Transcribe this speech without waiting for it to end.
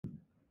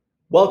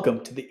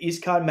Welcome to the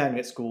EASTCONN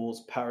Magnet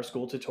School's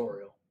PowerSchool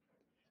tutorial.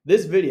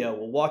 This video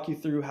will walk you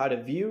through how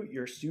to view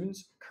your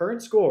students'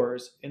 current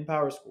scores in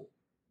PowerSchool.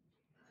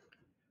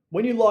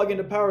 When you log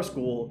into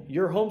PowerSchool,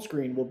 your home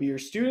screen will be your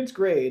students'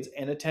 grades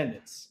and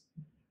attendance.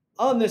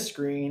 On this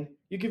screen,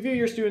 you can view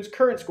your students'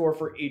 current score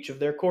for each of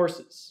their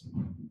courses.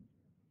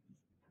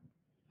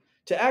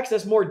 To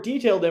access more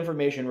detailed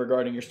information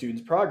regarding your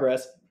students'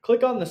 progress,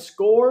 click on the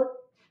score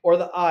or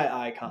the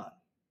eye icon.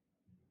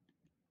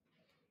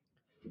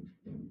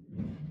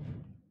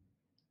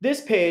 This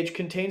page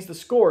contains the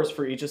scores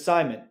for each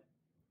assignment.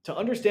 To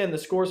understand the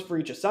scores for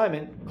each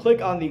assignment,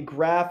 click on the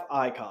graph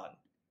icon.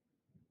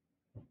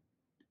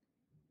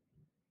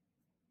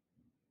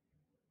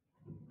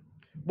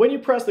 When you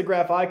press the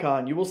graph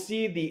icon, you will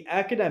see the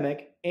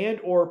academic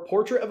and/or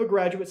portrait of a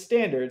graduate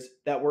standards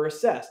that were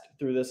assessed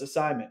through this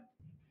assignment.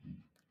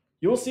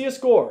 You will see a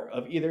score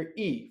of either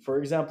E for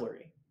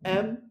exemplary,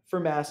 M for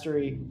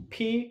mastery,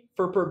 P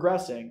for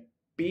progressing,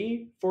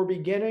 B for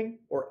beginning,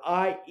 or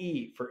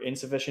IE for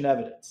insufficient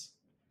evidence.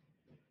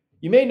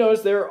 You may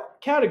notice there are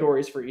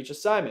categories for each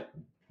assignment.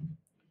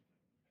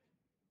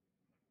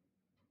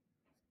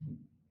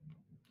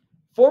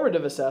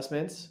 Formative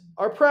assessments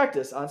are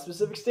practice on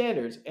specific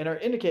standards and are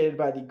indicated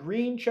by the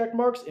green check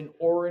marks and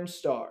orange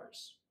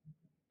stars.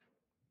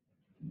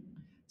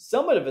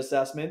 Summative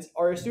assessments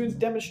are a student's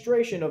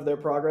demonstration of their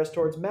progress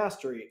towards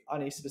mastery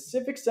on a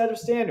specific set of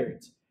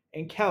standards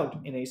and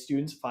count in a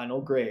student's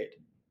final grade.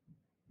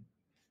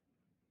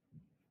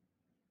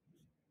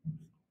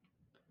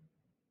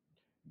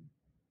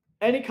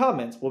 Any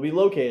comments will be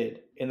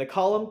located in the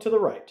column to the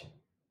right.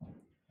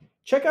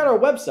 Check out our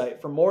website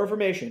for more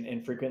information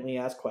and frequently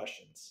asked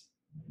questions.